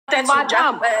to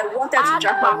jack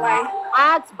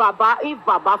ask Baba if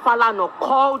Baba Falana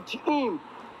called him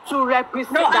to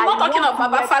represent. No, I'm not talking of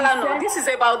Baba Falana. This is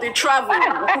about the travel.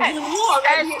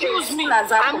 Excuse me.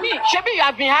 I mean, Shebi, you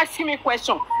have been asking me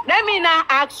questions. Let me now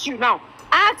ask you now.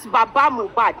 Ask Baba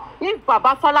MOHBAD if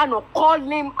Baba Falana called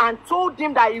him and told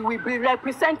him that he will be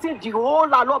representing the whole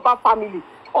Aloba family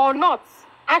or not.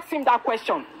 Ask him that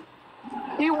question.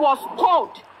 He was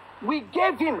called. We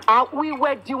gave him, we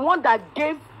were the one that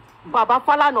gave Baba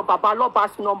Falana Baba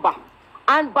Loba's number.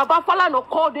 And Baba Falana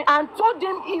called him and told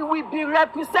him he will be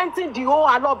representing the whole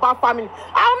Aloba family.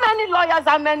 How many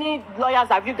lawyers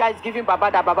have you guys given Baba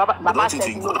that Baba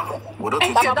said no?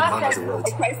 Thank you. That's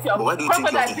the question. Why do you think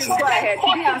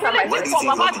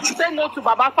Baba to say no to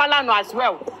Baba Falana as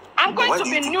well? I'm going to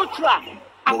be neutral.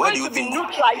 I'm going to be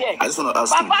neutral here. I just want to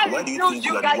ask you, why do you think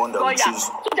you are the one that will choose?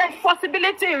 So there's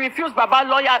possibility he refused Baba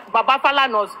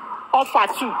Falana's offer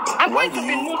too. I'm going to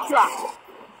be neutral.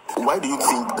 Why do you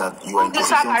think that you are in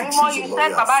position to choose a lawyer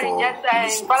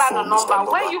for Mr.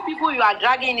 When you people, you are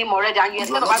dragging him already and you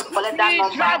expect to collect that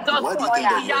number. Why do you think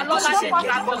that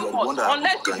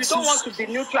unless you don't want to be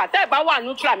neutral? Tell Baba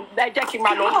neutral, they check him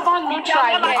out. Neutral,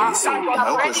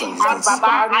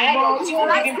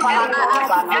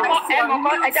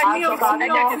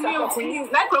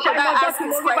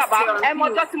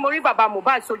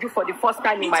 for the first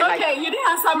time in my life. Okay, you didn't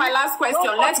answer my last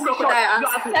question. Let's crocodile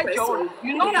answer the question.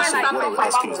 You know,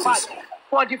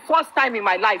 for the first time in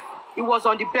my life, he was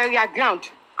on the burial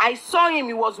ground. I saw him,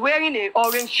 he was wearing an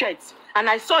orange shirt. And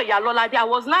I saw Yalola there. I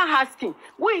was now asking,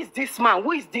 who is this man?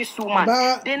 Who is this woman?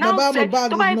 They now said,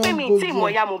 to buy me team or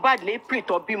MOHBAD lay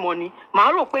print or be money.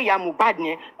 Maro pay MOHBAD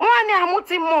ne. Wani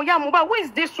amuti mo MOHBAD. Who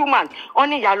is this woman?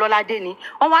 Oni Yalola deni.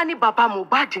 Wani Baba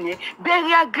MOHBAD ne.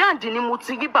 Burial ground ni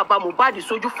mutigi Baba MOHBAD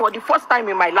soju for the first time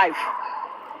in my life.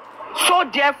 So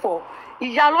therefore,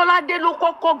 Ìyálọ́lá dé ló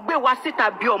kọ́kọ́ gbé wa síta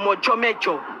bí ọmọ ọjọ́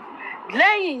mẹ́jọ.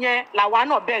 Lẹ́yìn yẹn làwa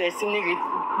náà bẹ̀rẹ̀ sí ní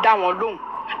dá wọn lóhùn.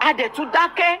 A dẹ̀ tún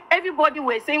dákẹ́, everybody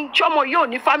were saying ṣọmọ yóò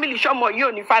ní family, ṣọmọ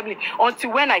yóò ní family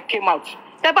until when I came out.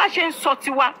 Tẹ́ bá ṣe ń sọ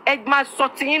tiwa, ẹ máa sọ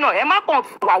tiyín náà, ẹ má kàn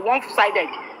wà one-sided.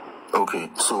 Okay,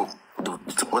 so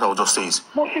what I would just say is,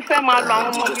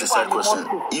 just a side question.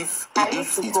 If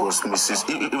it was Mrs.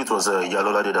 If it was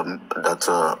Yalola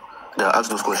that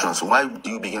asked those questions, why do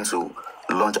you begin to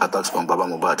launch attacks on Baba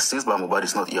MOHBAD? Since Baba MOHBAD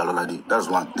is not Yalolade, that's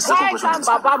one. The second question is,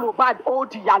 Baba MOHBAD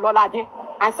owed Yalolade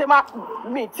and say,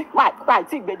 me take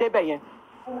the day.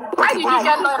 Why did you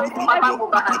get Baba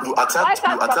MOHBAD? You attacked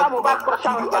Mr.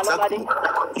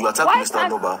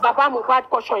 Loba. Baba MOHBAD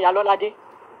caution Yalolade.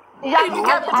 You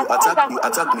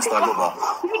attacked Mr. Loba.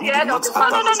 You did not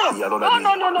attack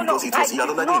Yalolade. No. Because it was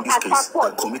Yalolade in this case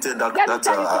that committed that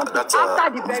after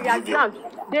the burial ground.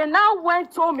 They now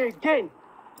went home again.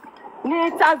 Ní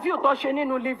interview tó ṣe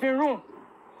nínú living room.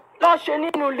 Tó ṣe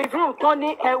nínú living room tó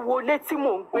ní ẹ wo létí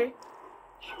mò ń gbé.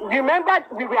 Remember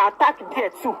we were attacked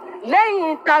there too. Lẹ́yìn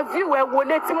interview ẹ wo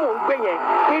létí mò ń gbé yẹn.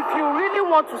 If you really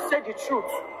want to say the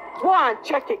truth, go and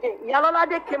check again.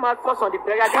 Yalolade came out first on the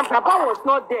burial ground. Baba was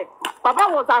not there. Baba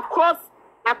was across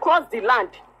the land.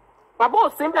 Baba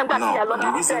was saying that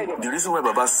the reason why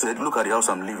Baba said, look at the house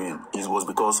I'm living, was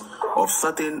because of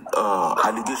certain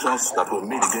allegations that were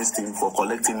made against him for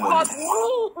collecting money. But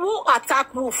who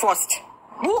attacked who first?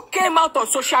 Who came out on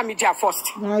social media first?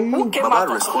 Who came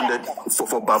Baba responded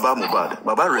for Baba MOHBAD.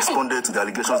 Baba responded to the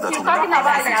allegations that he talking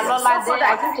about Yalolade.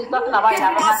 I think he's talking about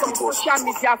Yalolade on social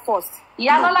media first.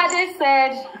 Yalolade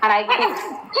said, and I quote,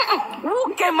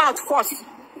 who came out first?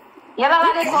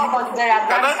 Yalolade was there.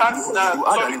 Can I ask that?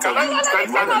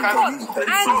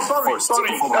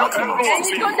 Sorry. 1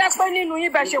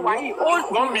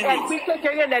 minute.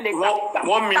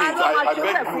 1 minute. I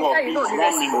beg you of this.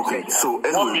 1 minute. Okay, so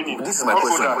anyway, this is my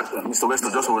question. Mr. Westo,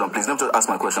 just hold on, please. Let me just ask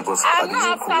my question because I'm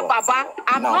not after Baba.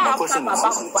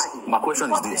 My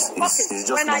question is this. It's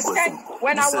just one question.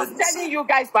 When I was telling you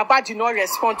guys, Baba did not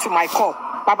respond to my call.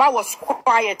 Baba was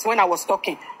quiet when I was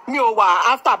talking.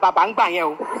 After Baba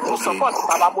support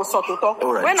Baba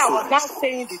right, when I was now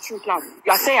saying the truth now,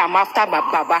 you are saying I'm after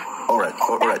Baba. All right.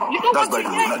 That's by the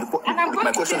way.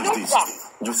 My question is this.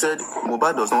 You said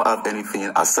MOHBAD does not have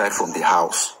anything aside from the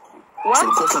house. What? So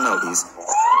the question now is,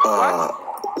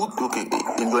 okay,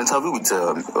 in your interview with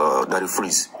Daddy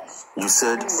Freeze, you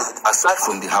said aside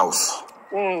from the house,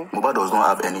 MOHBAD does not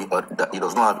have any. He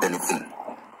does not have anything.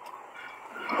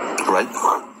 Right?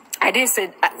 I didn't say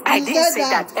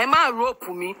that. Emma rope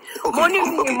me. Money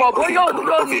mo boyo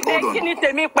mi kini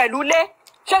tèmi pẹ̀lú le.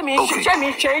 Ṣé mi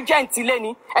ṣe agent le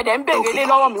ni. E de ń béèrè le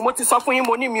lọ́wọ́ mi. Mo ti sọ fún yín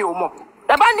mo ní mi ò mọ̀.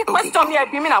 The bá question mi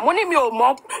ẹ̀bi mi náà mo ní mi ò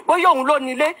mọ̀ bóyá òun ló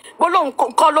nílé bóyá òun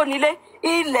kọ́ ló nílé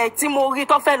ilẹ̀ tí mo rí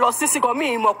tó fẹ́ lọ sí gan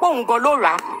mi mọ̀ pé òun gan ló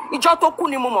rà ìjọ tó kú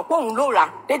ni mo mọ̀ pé òun ló rà.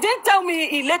 They didn't tell me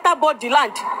he later bought the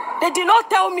land. They did not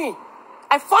tell me.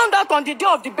 I found out on the day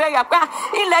of the burial pé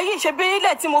ilẹ̀ yìí ṣe bí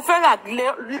ilẹ̀ tí mo fẹ́ rà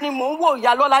ni mò ń wò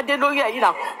ìyá Lọ́ládé lórí ẹ̀ yìí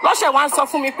náà lọ́sẹ̀ wá ń sọ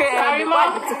fún mi pé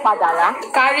ẹ̀rọ ti padà rà.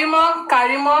 Karimo.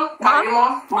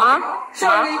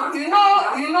 Sorry, you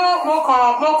know,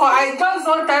 Moko, I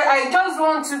just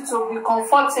want you to be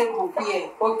comfortable here,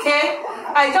 okay?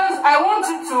 I want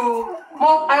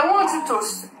you to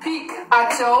speak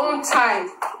at your own time,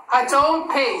 at your own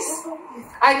pace.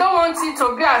 I don't want it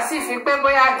to be as if you pay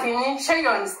boya kini. Share you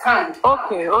understand?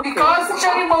 Okay. Because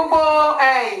sharing gbogbo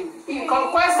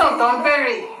question don't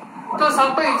vary. Those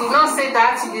people, you did not say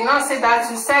that.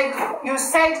 You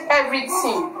said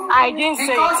everything. I didn't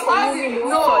say it.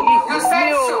 You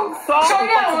said so.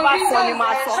 Sorry, I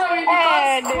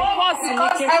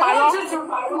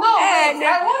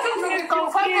want you to be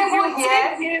comfortable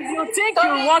here. If you think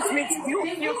you want me to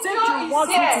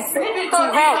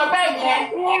help,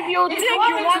 if you think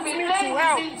you want me to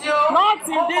help, not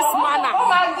in this manner.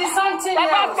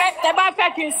 Tẹ́ bá fẹ́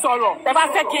kí n sọ̀rọ̀, tẹ́ bá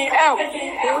fẹ́ kí n help.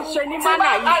 Kò ṣe ní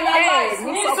manner yìí.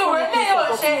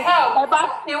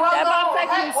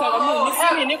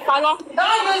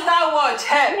 Don't use that word,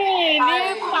 help.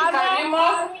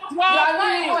 You are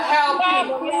not even helping.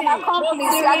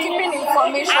 You are keeping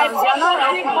information. You are not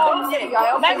helping.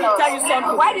 Let me tell you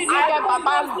something. Why did you get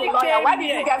Baba's lawyer? Why did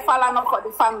you get Falana for the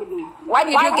family? Why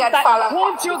did you get Falana?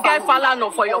 Won't you get Falana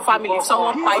for your family if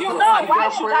someone fights your family? Why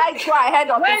should I go ahead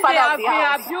of the father of the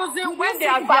house? When they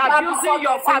have been abusing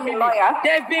your family,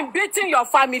 they've been beating your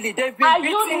family. They've been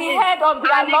beating you. The head of the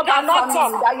family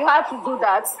that you have to do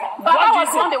that. Baba was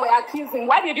the one they were accusing.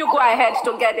 Why did you go ahead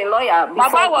to get a lawyer?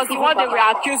 Baba was the one they were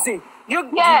accusing.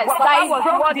 Yes, that was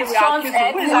what the son's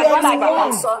head.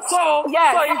 So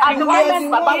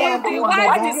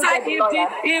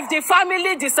if the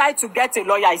family decide to get a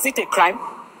lawyer, is it a crime?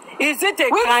 Is it a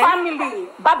Which crime? Family?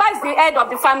 Baba is the head of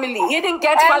the family. He didn't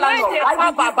get Falana.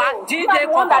 Baba did it,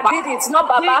 not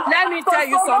Baba. Let me tell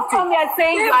you something.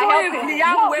 Even if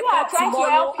Liam wake up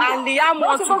tomorrow and Liam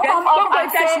wants to get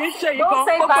don't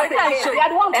say that. They are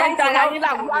the one trying to help you. You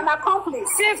are an accomplice.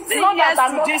 50 years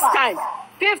to this time.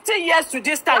 50 years to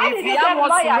this time, if Liam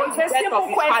wants to know the death of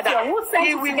his father,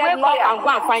 he will wake up and go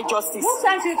and find justice. Who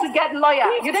sent you to get lawyer?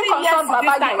 You didn't consult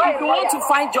Baba. If you want to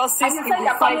find justice, you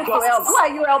will find justice. Who are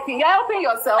you helping? You're helping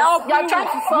yourself. You are trying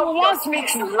to solve. You want me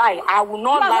to lie? I will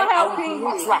not lie. I will be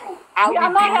neutral. You are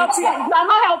not helping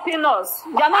us.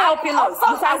 You are not helping us.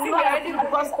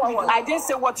 I didn't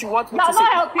say what you want me to say. You are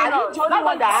not helping us. You are the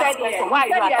one that asked me. Why are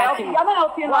you attacking me? You are not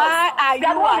helping us. Why are you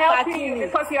attacking me?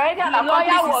 Because you're already an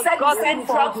accomplice. You said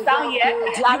drugs down here.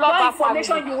 You got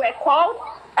information you were called.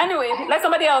 Anyway, let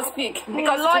somebody else speak.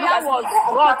 Because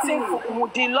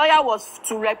the lawyer was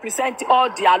to represent all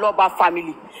the Aloba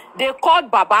family. They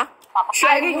called Baba. Kí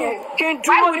n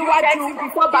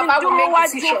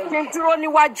dúró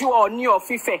níwájú Ọọ̀ni of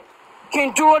Ifẹ̀. Kí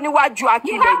n dúró níwájú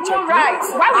Akilẹ̀ Ìjẹ̀bú.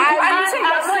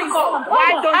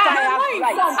 Why don't I have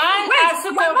rights?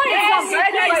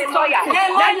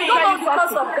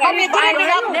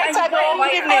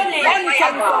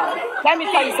 Let me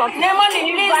tell you something. If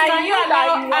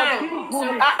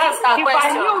I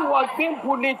knew he was being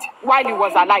bullied while he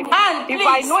was alive, if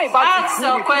I know about his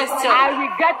bullying, I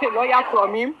will get a lawyer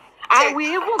from him. I will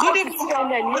even go to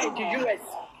CNN here in the US.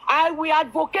 I will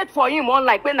advocate for him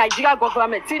unlike when Nigeria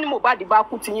government tí MOHBAD bá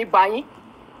kú tí yín bá yín.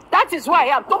 That is why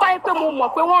I am. Tó bá yẹ pé mo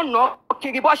mọ̀ pé wọ́n ná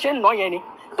kiri bó ṣe ń ná yẹn ni.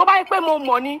 Tó bá yẹ pé mo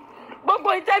mọ̀ ni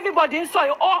gbogbo it everybody ń sọ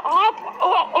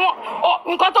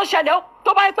nǹkan tó ṣẹlẹ̀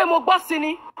tó bá yẹ pé mo gbọ́ sí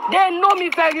ni. They know me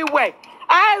very well.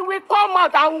 I will come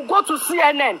out. I will go to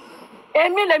CNN.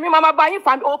 Èmi lèmi mama bá yín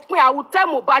fami òpin I will tell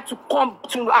MOHBAD to come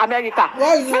to America.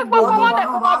 Gbogbo wọn dẹ̀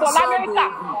kọ́ bọ̀ l'Amẹ́ríkà.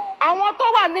 Àwọn tó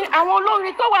wà ní àwọn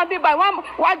olórin tó wà níbà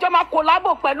wọ́n jọ máa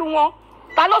collabo pẹ̀lú wọn.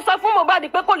 Ta ló sọ fún MOHBAD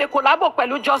pé kò lè collabo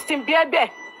pẹ̀lú Justin Bieber?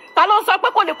 Ta ló sọ pé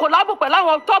kò lè collabo pẹ̀lú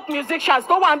àwọn top musicians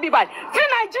tó wà níbà? Fi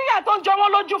Nàìjíríà tó ń jọ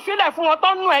wọ́n lójú fílẹ̀ fún wọn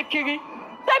tó ń nù ẹ́ kiri.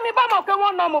 Tẹ́mi bá mọ̀ pé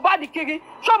wọ́n na MOHBAD kiri,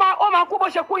 ṣó ó máa kú bó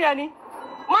ṣe kú yẹn ni.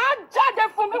 Máa jáde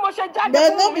fún bí mo ṣe jáde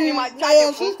fún mi ni máa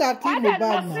jáde fún. Máa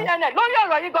lọ CNN lórí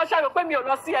ọ̀rọ̀ yìí gan ṣe rò pé mi ò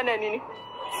lọ CNN ni.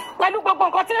 Pẹ̀lú gbogbo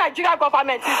nǹkan tí Nigeria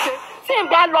government ti ṣe, tí n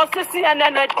bá lọ sí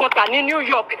CNN headquarter ní New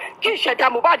York, kí ìṣẹ̀dá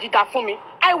MOHBAD dà fún mi.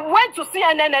 I went to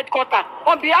CNN headquarter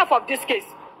on behalf of this case.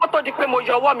 Ó tó di pé mo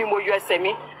yọ ọwọ́ mi, mo yọ ẹsẹ̀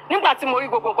mi. Nígbà tí mo rí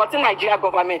gbogbo nǹkan tí Nigeria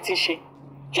government ti ṣe.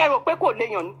 Ṣé rò pé kò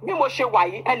léèyàn bí mo ṣe wà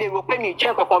yìí, ẹ lè rò pé mi ì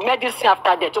jẹ́ nǹkan kan medicine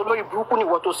after death olórí burúkú ni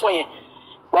ìwọ tó sọ yẹn.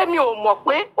 Pé mi ò mọ̀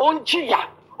pé ó ń jìyà.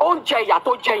 oúnjẹ ìyà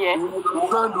tó jẹ yẹn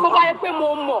tó bá yẹ pé mo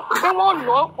mọ̀ pé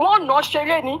wọ́n ná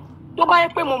ṣeré ni tó bá yẹ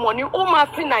pé mo mọ̀ ni ó máa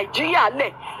fi Nàìjíríà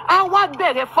lẹ̀ á wá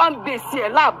bẹ̀rẹ̀ fan base ẹ̀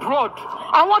láàbúrọ̀d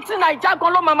àwọn tí Nàìjíríà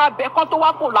gan ló máa bẹ̀ kán tó wá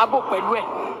kò lábò pẹ̀lú ẹ̀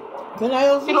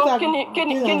kí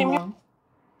ni mi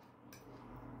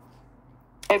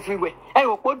everywhere ẹ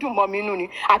rò pé ó dùn mọ́ mi inú ni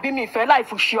àbí mi ìfẹ́ láì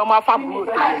fún ṣe ọmọ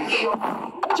afábúrò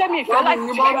ṣé mi ìfẹ́ láì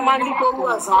fún ṣe ọmọ ní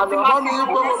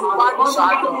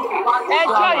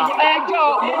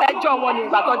ẹjọ́ wọn ni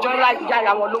ìgbà tọ́jọ́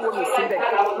yára wọn lówó mi síbẹ̀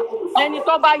ẹni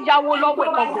tó bá yáwó lọ́wọ́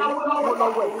ẹ̀ kan gbé owó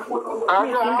lọ́wọ́ ẹ̀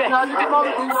síbẹ̀ tó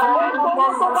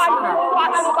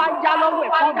bá yá lọ́wọ́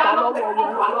ẹ̀ kan gbà lọ́wọ́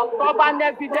wọn tó bá ní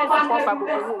evidence kan gbà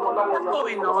gbogbo owó wọn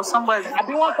lọ́wọ́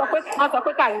àbí wọ́n sọ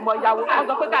pé Kàrímọ́ yáwó wọ́n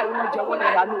sọ pé Kàrímọ́ jẹ́wọ́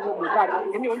náírà ní owó Mohbad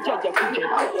èmi ò ń jẹjẹkújẹ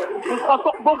nǹkan tó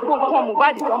gbogbo nǹkan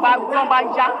Mohbad tó bá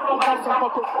yá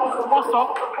wọ́n sọ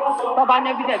tó bá ní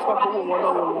evidence kan gbowó wọn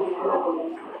lọ́wọ́ wọn.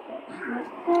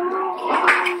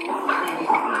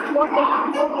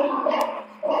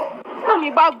 mi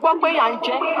bá gbọ́ pé yà ń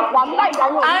jẹ́ wàhálà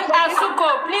ìyàwó mi. And Asuko,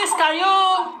 please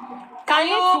can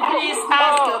you please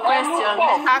ask your question?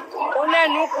 Ó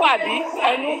lẹ́nu pọ̀ àbí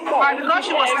ẹnu pọ̀.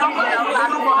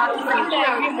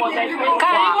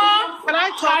 Kàrímọ́.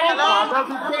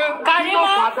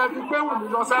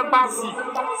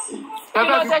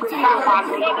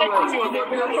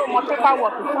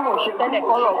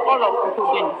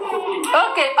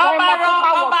 Okay, Obaro,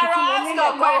 ask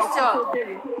your question.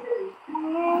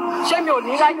 Ṣé mi ò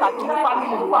ní láìka tí mo fà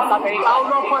nínú ìwà sábẹ́rẹ́?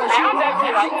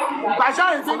 Ìgbàṣà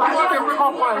ìdí tí wọ́n lè fi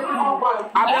ọkọ̀ ẹ̀ kú.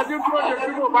 Àbẹ̀dí tí wọ́n lè fi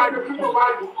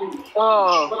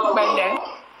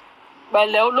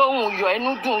pẹ̀lẹ́ olóhùn yọ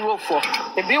ẹnu dùn rò fọ̀.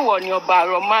 Ẹbí ìwọ ni ọba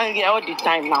àrọ̀ máa ń rí all the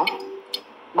time now.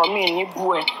 Bọ̀ mí ní bú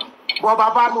ẹ. Bọ̀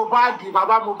bàbá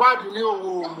Mohbad ní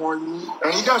òun ò mọ̀ yìí.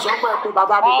 Ẹ̀yin jẹ́ sọ pé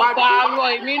bàbá Mohbad. Ọba àrọ̀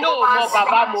èmi náà mọ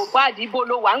bàbá Mohbad ibo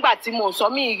ló wà ńgbà tí mò ń sọ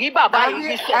mí rí bàbá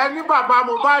yìí sọ. Ẹni bàbá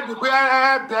Mohbad pé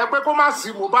ẹ̀ẹ́dẹ́ pé kó má sí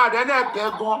Mohbad ẹni ẹ̀dẹ́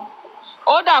gan.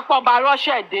 Ó dà pọ̀ bá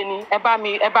rọ́ṣẹ̀ dé ni ẹ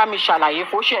bá mi ṣàlàyé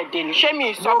fóṣẹ̀ dé ni ṣé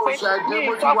mi sọ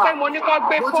pé mo ní kó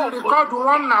gbé fóònù. Mo ti rìkọ́dù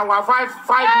 1 hour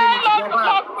 5 minutes.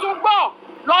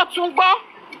 Lọ́tún gbọ́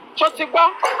tó ti gbọ́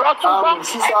lọ́tún gbọ́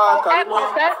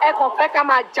ẹ kàn fẹ́ ká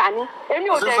máa jà ní èmi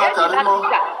ò dẹ̀ rẹ́dì láti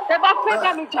jà tẹ bá fẹ́ ká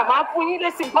mi jà máa fún yín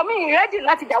lésì nǹkan mi rẹ́dì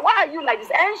láti jà why are you like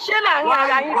this ẹ ń ṣe láàrin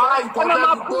ara yín ẹ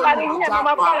máa fúnra yín ẹ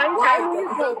máa fúnra yín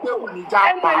jà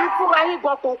ẹnu yín fúnra yín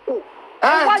gan kòkò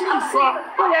wájú sọ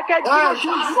tó yẹ kẹ́ jí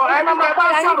oṣù ẹ máa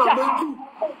fúnra yín jà.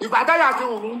 Ìbàdàyà ti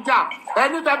wù mí jà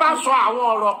ẹni tẹ bá sọ àwọn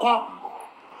ọ̀rọ̀ kan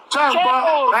ṣé ń gbọ́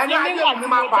ẹni ayé mi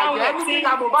máa bàjẹ́ ẹni tí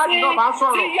ìyá Mohbad náà bá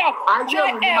sọ̀rọ̀ ayé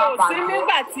mi máa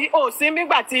bàjẹ́. Òsín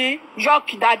nígbà tí York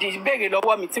Daddy béèrè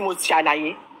lọ́wọ́ mi tí mo ti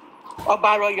ṣàlàyé ọba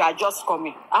arọ you are just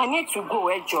coming I need to go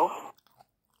ẹjọ́.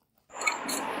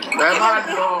 Ẹ máa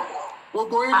lọ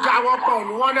gbogbo ìjáwọ́ pọ̀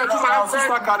ní wọ́n náà tún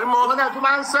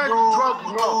máa ń fẹ́ drug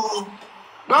náà.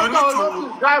 Dọ́kítà olóòtú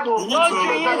dáìbò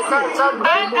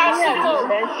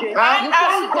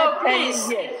Asuko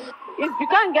please. If you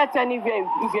can't get anywhere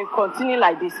if you continue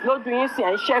like this, lójú yín sí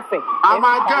ẹ̀ ń ṣẹ̀fẹ̀. A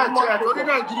máa jẹ́ ẹ̀jẹ̀ torí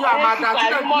Nàìjíríà máa dá sí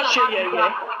Nàìjíríà.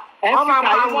 Wọ́n máa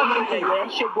pa àwọn ènìyàn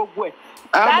ṣe gbogbo ẹ̀.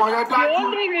 That's the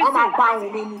only reason.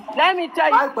 Let me tell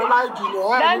you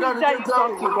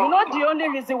something. You know the only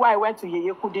reason why I went to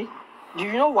Yeye Kude? Do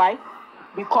you know why?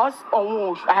 Because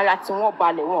ọ̀hún ara tí wọ́n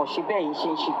balẹ̀ wọn ò ṣe bẹ́ẹ̀ yìí ṣe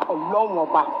ń ṣe ọlọ́run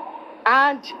ọba.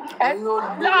 And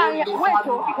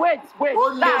wait.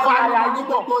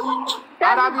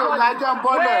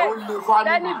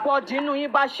 Anybody inú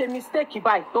yín bá ṣe mistake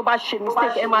báyìí tó bá ṣe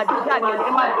mistake ẹ máa dúdú àgbẹ̀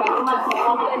ẹ máa dúdú.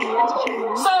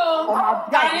 So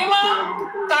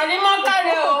Kàrímọ́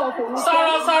káre o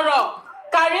sọ̀rọ̀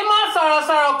Kàrímọ́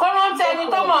sọ̀rọ̀ kó rántí ẹni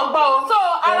tó mọ̀ gbọ́ o so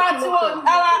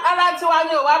ara tiwa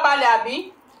ni ò wá balẹ̀ àbí.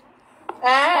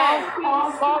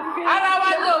 Ara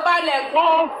wa ni ò balẹ̀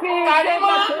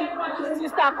Kàrímọ́.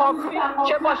 Sísá kọfí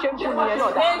ṣé bọ́ ṣe ń kú nìyẹn náà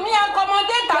dá. Èmi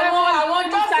akọmọdé àwọn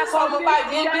jọ́sìn sọ mo bá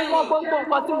dé bí. Gbogbo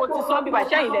nǹkan tí mo ti sọ bí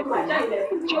bàṣẹ́ yìí lẹ́pẹ̀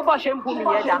ṣé bọ́ ṣe ń bú mi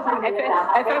yẹn dá.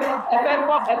 Ẹ fẹ́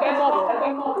mọ̀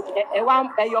wọ́n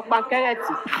ẹyọ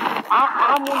pankẹ́rẹ́tì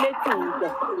amúlétì yìí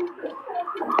bẹ̀.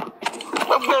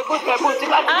 Gbogbo ẹ̀kú tí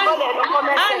láti bọ́lẹ̀ lọ́kọ́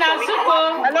mẹ́sẹ̀.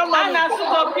 Anna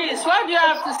Suko, please, what do you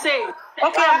have to say?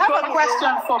 Okay, I have a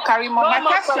question for Kàrímọ́. My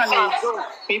question is,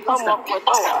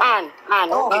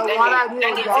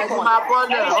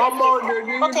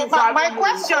 my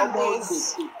question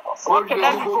is. Okay,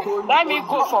 let me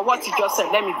go for what you just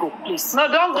said. Let me go, please. No,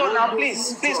 don't go now,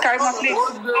 please, Kàrímọ́, please.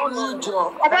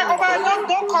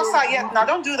 Don't cuss her yet now.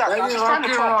 Don't do that. Now. She's trying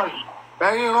to talk.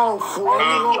 Hello.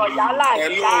 Yálà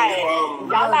ìjà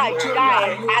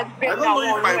ẹ̀ agbẹ́gbẹ́ àwọn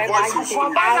ọ̀run ẹ̀ máa ń ṣe.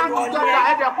 Àwọn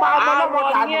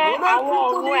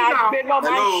ọ̀run ẹ̀ agbẹ́lọ́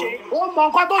máa ń ṣe.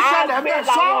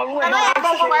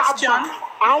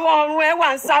 Àwọn ọ̀run ẹ̀ wà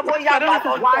ń sábó yàgbà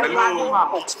tó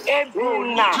ebi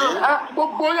nà.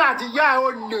 Gbogbo yín àti ìyá ẹ̀ ò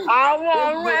lè. Àwọn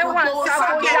ọ̀run ẹ̀ wà ń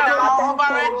sábó yàgbà tó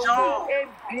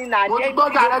ebi nà.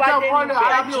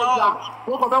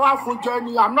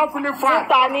 I'm not feeling fine.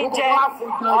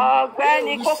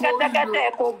 Ọ̀gbẹ́ni kó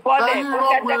kẹ́tẹ́kẹ́tẹ́ kó bọ́lẹ̀ kó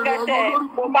kẹ́tẹ́kẹ́tẹ́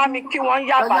kó bá mi kí wọ́n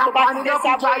yàgbà tó bá ti dé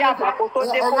sábó yàgbà kó tó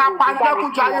dé kó lè bá mi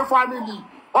kí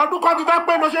ọdún kan ti fẹ́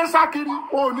pé ló ṣe ń sá kiri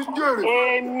ò ní jèrè.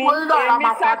 èmi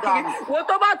sá kiri wo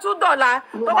tó bá tún dọ̀la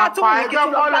tó bá tún mi kí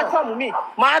tún lọ látọ̀mù mi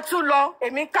máa tún lọ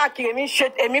èmi káàkiri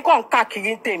èmi kàn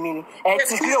káàkiri tèmi ni ẹ̀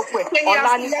ti bí òpó ẹ̀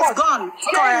ọ̀la ní kọ́ọ̀tù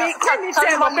kémi tẹ́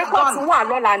ẹ mọ̀ pé kọ́ọ̀tù wà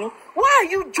lọ́la ni. Why are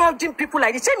you judging people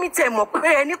like this? Ṣé mi tẹ́ ẹ mọ̀ pé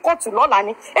ẹni kọ́ọ̀tù lọ́la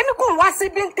ni èmi kò wá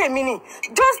síbí tèmi ni.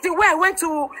 Just the way I went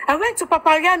to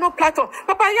Papariano platform.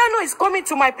 Papariano is coming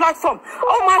to my platform.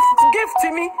 Ó máa gift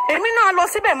mi èmi náà lọ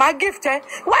síbẹ̀ máa gift ẹ.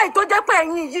 Why tó jẹ́ pé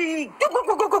ẹ̀yin yìí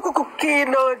kí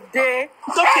ló dé?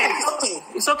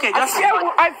 It's okay. Just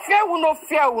I fear you, no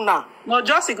fear you now. No,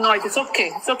 just ignore it. It's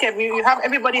okay. You have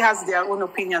everybody has their own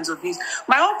opinions of this.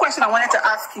 My own question I wanted to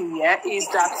ask you is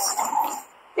that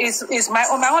my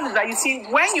own is that you see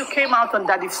when you came out on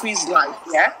Daddy Freeze live,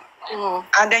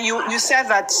 and then you said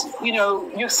that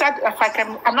you said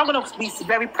I'm not going to be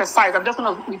very precise. I'm just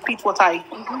going to repeat what I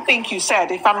think you said.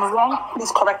 If I'm wrong,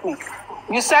 please correct me.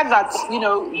 You said that,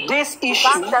 this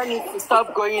issue... That needs to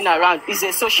stop going around. It's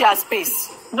a social space.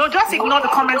 No, just ignore the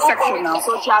comment section now.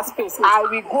 Social space. I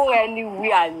will go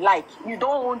anywhere I like. You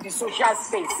don't own the social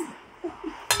space.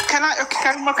 Can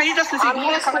you just listen?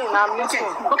 I'm listening.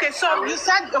 Okay, so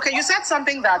you said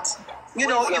something that, you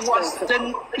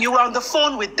were on the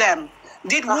phone with them.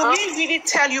 Did Wunmi really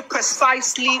tell you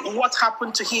precisely what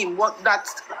happened to him, what that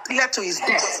led to his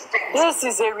death? This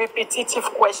is a repetitive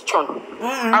question.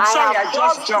 I'm sorry, I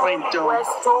just joined.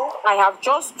 I have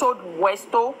just told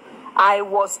Westo. I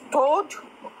was told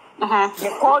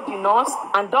they called the nurse,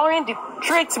 and during the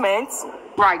treatment,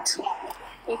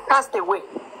 he passed away.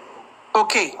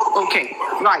 Okay,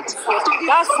 right.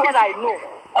 That's what I know.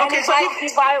 And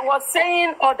if I was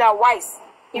saying otherwise,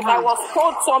 if I was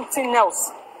told something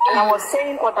else, and I was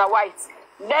saying otherwise,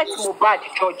 let MOHBAD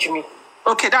judge me.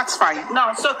 Okay, that's fine.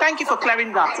 Now, so thank you for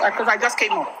clearing that, because I just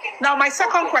came up. Now, my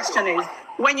second question is,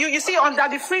 when you see on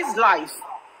Daddy Freeze live,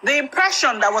 the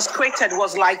impression that was created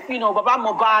was like, Baba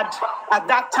MOHBAD at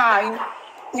that time,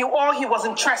 he was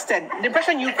interested. The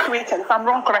impression you created, if I'm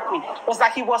wrong, correct me, was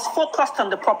that he was focused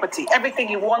on the property. Everything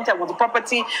he wanted was the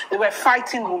property. They were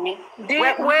fighting Wunmi.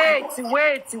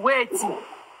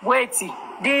 Wait.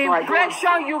 The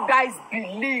impression you guys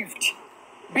believed,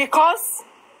 because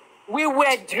we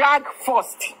were dragged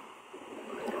first.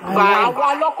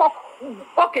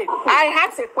 Okay, I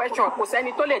asked a question. Because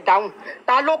any told it down.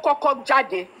 Ta ló kọ́kọ́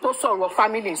jáde tó sọ̀rọ̀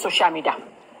family in social media.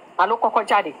 Ta ló kọ́kọ́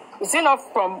jáde. Is it not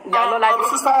from Yalola?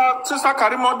 Sister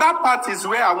Karimo, that part is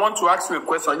where I want to ask you a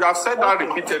question. You have said that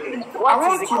repeatedly. I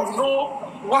want to know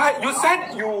why you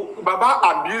said Baba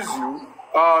abused you.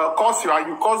 Cause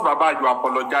you caused Baba, you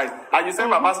apologize, and you said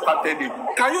Baba started it.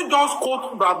 Can you just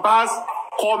quote Baba's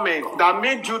comment that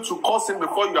made you to curse him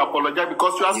before you apologize?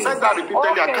 Because you have said that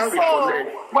repeatedly. I can't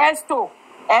recollect. Westo,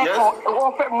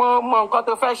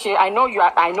 I know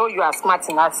you are smart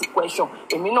in that question.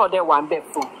 And me know there one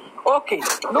before. Okay,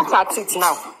 look at it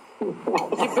now.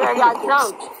 The burial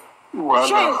ground.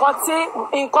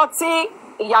 Ṣé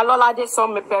Ìyálọ́ládé sọ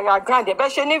mi burial ground ẹ bẹ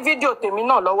ṣe ní fídíò tèmi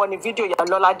náà lọ́wọ́ ní fídíò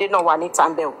Ìyálọ́ládé náà wà ní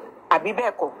Tambel àbí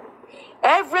bẹ́ẹ̀ kọ́.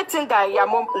 Everything that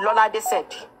Ìyálọ́ládé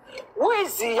said. Who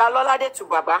is Ìyálọ́ládé to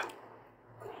Baba?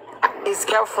 His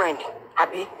girlfriend,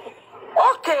 Abi.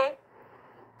 Okay.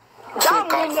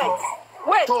 That moment.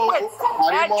 Wait.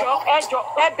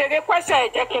 Ẹ bèrè question ẹ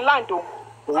jẹ́ kí n land o.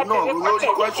 Ẹ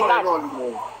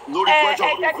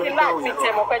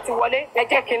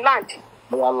jẹ́ kí n land.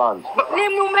 Ní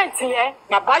moment yẹn,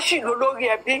 bàbá ṣì lọ lórí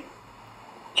ẹbí.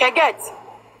 Ṣẹ́gẹ̀t.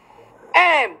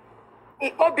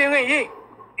 Obìnrin yìí,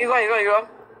 irọ́.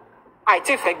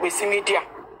 Àìtí ìfẹ́ gbé sí mídíà.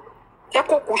 Jẹ́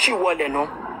kó kú sí wọlé náà.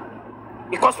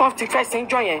 Because wọ́n ti fẹ́ sí ń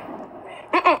jọ yẹn.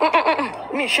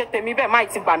 Mi ṣe tèmi bẹ́ẹ̀ máì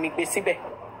ti bà mí gbé síbẹ̀.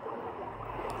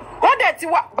 Wọ́n dẹ̀ ti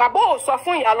wá, bàbá ò sọ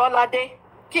fún Ìyálọ́ládé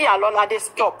kí Ìyálọ́ládé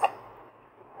stop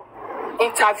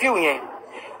interview yẹn.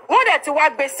 Wọ́n dẹ̀ ti wá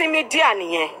gbé sí mídíà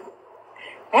nìyẹn.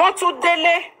 Wọ́n tún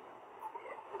délé,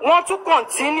 wọ́n tún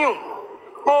continue.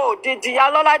 Oh, did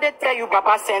Ìyálọ́ládé tell you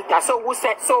Baba sent her? So who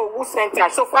sent her?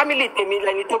 So family tèmi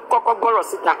lẹni tó kọ́kọ́ gbọ́rọ̀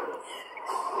síta.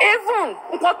 Even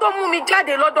nǹkan tó mú mi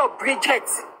jáde lọ́dọ̀ Bridget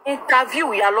interview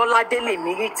Ìyálọ́ládé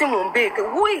lèmi rí tí mò ń béèrè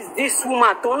who is this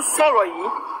woman tó ń sọ̀rọ̀ yìí?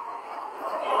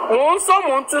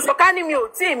 Mò ń tún sọ ká ní mi ò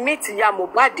tí ì meet ìyá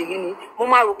Mohbad rí ni mo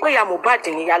máa rò pé ìyá Mohbad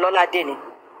ni Ìyálọ́ládé ni.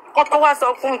 Kọ́kọ́ wá sọ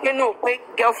fún mi pé náà pé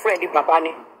girlfriend bàbá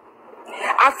ni.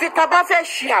 Àfi tá bá fẹ́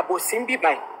ṣe àbòsí ń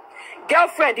bíbáyìí.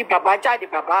 Girlfriend bàbá jáde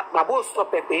bàbá ò sọ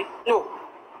pé no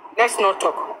let's not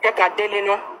talk jẹ́ ká délé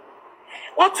náà.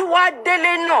 Wọ́n tún wá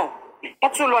délé náà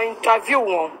wọ́n tún lọ interview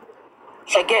wọn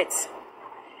ṣẹ̀gẹ́t.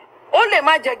 Ó lè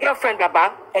má jẹ́ girlfriend bàbá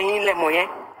ẹ̀yin lẹ mọ̀ yẹn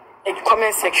in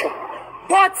comment section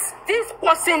but this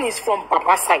person is from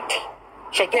baba side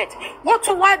ṣẹ̀gẹ́t. Wọ́n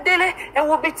tún wá délé ẹ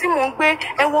wo bí tí mò ń gbé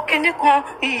ẹ wo kinní kan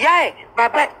ìyá ẹ̀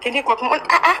bàbá kinní kan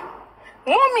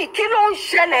mọ́mì kí ló ń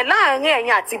ṣẹlẹ̀ láàrin ẹ̀yin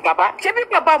àti bàbá? Ṣé bí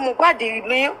bàbá Mohbad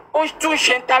ní ó tún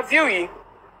ṣe interview yìí?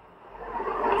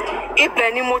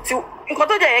 Ibẹ̀ ni mo ti nǹkan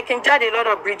tó jẹ́ yẹ kí n jáde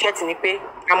lọ́dọ̀ Bridget ni pé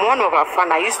I'm one of her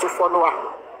fan. I used to follow her.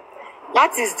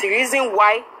 That is the reason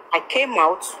why I came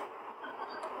out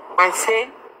and say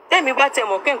tẹ́mi bá tẹ̀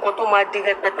mọ̀ pé nǹkan tó máa di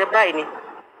rẹpẹtẹ báyìí ni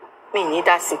mi ní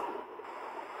dá sí.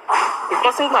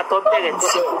 Because nígbà tó bẹ̀rẹ̀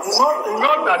tó.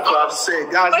 Not that you have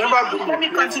said. There has never been a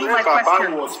place where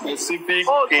Baba was specific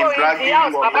in dragging you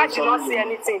on Baba did not say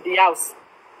anything in the house.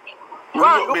 Go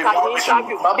and look at the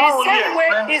interview.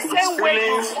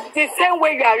 The same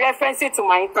way you are referencing to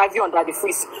my interview under the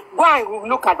freeze. Go and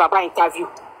look at Baba interview.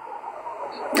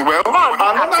 Well,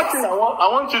 another thing I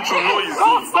want you to know is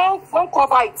this. Don't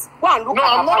cover it. Go and look at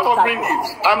I'm not Baba covering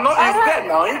interview. it. I'm not. It's there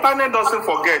now. Internet doesn't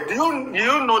forget. Do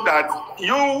you know that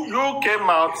you came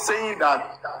out saying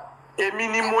that èmi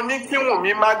ni mo ní kí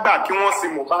Wùnmí má gbà kí wọ́n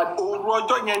sin Mohbad. Òru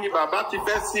ọjọ́ yẹn ni bàbá ti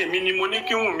fẹ́ sí èmi ni mo ní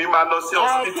kí Wùnmí má lọ sí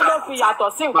hospital. Kí ló fi yàtọ̀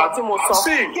sí nǹkan tí mo sọ?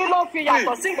 Kí ló fi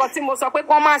yàtọ̀ sí nǹkan tí mo sọ pé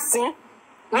kó má sin?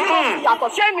 Yàtọ̀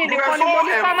ṣé mi nìkan ni mo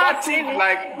ní ká má sí ni?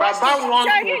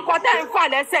 Ṣé ní nǹkan tẹ́ ń fà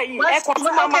lẹ́sẹ̀ yìí? Ẹ kàn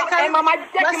tún máa jẹ́ kí n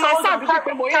máa sáàbì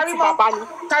pé mo yé ti bàbá ni.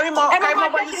 Ẹ máa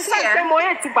jẹ́ kí n sáàbì pé mo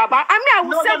yé ti bàbá. I mean, I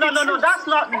will say the truth. No, that's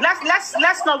not.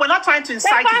 Let's not. We're not trying to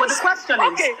incite you, but the question is.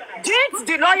 Okay, didn't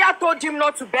the lawyer told him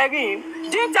not to bury him?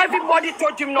 Didn't everybody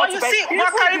told him not to bury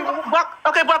him?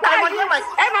 Okay, but let me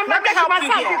help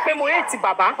you here.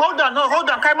 Hold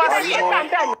on,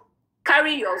 Karima.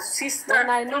 Carry your sister. When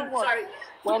I know what.